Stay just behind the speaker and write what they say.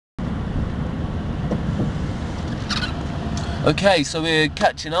Okay, so we're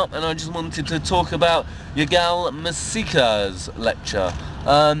catching up, and I just wanted to talk about Yigal Mesika's lecture.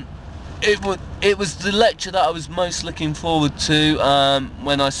 It was the lecture that I was most looking forward to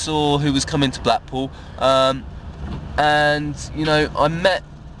when I saw who was coming to Blackpool, and you know, I met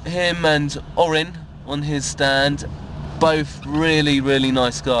him and Orin on his stand, both really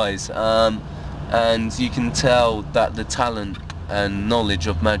nice guys, and you can tell that the talent and knowledge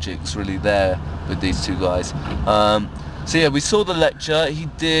of magic's really there with these two guys. So yeah, we saw the lecture. He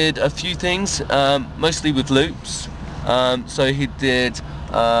did a few things, mostly with loops. So he did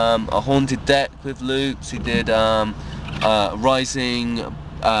a haunted deck with loops. He did rising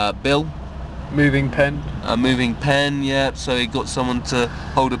bill. Moving pen. A moving pen, yeah. So he got someone to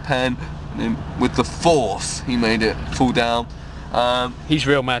hold a pen, and with the force he made it fall down. He's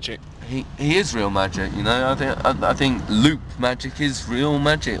real magic. He is real magic, you know. I think loop magic is real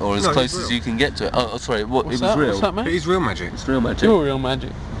magic, or as close as you can get to it. Oh, sorry, What's it was that? real. What's that, mate? It's real magic. It's real magic. You're real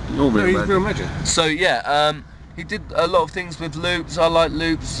magic. You're real He's magic. real magic. So yeah, he did a lot of things with loops. I like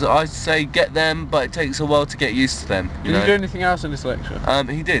loops. I say get them, but it takes a while to get used to them. Did he do anything else in this lecture?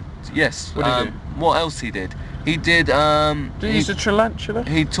 He did. Yes. What did he do? What else he did? He did. Did he use the tarantula?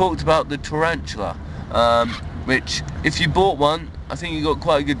 He talked about the tarantula, which if you bought one, I think you got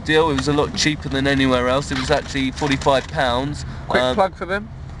quite a good deal. It was a lot cheaper than anywhere else. It was actually £45. Quick plug for them.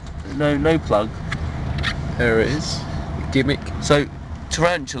 No plug. There it is. Gimmick. So,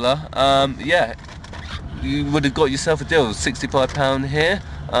 tarantula. Yeah, you would have got yourself a deal. £65 here.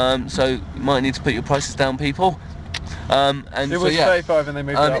 So you might need to put your prices down, people. And it was 35 and they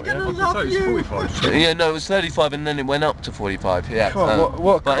moved it up. It's 45. Yeah, no, it was 35 and then it went up to 45. Yeah.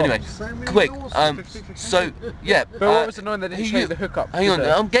 What but anyway, quick. So yeah. But what was annoying? They didn't show you the hookup. Hang on,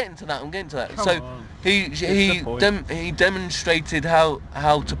 I'm getting to that. So he demonstrated how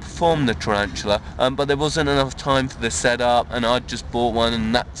to perform the tarantula, but there wasn't enough time for the setup, and I just bought one,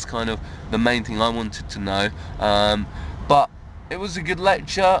 and that's kind of the main thing I wanted to know. But it was a good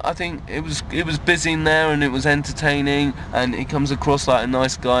lecture. I think it was busy in there, and it was entertaining, and he comes across like a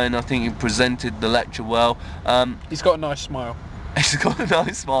nice guy, and I think he presented the lecture well. He's got a nice smile. He's got a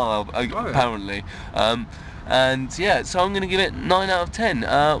nice smile, apparently. And yeah, so I'm going to give it 9 out of 10.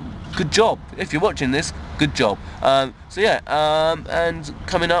 Good job. If you're watching this, good job. So yeah, and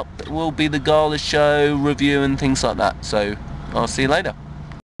coming up will be the gala show review and things like that. So I'll see you later.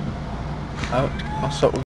 I'll stop with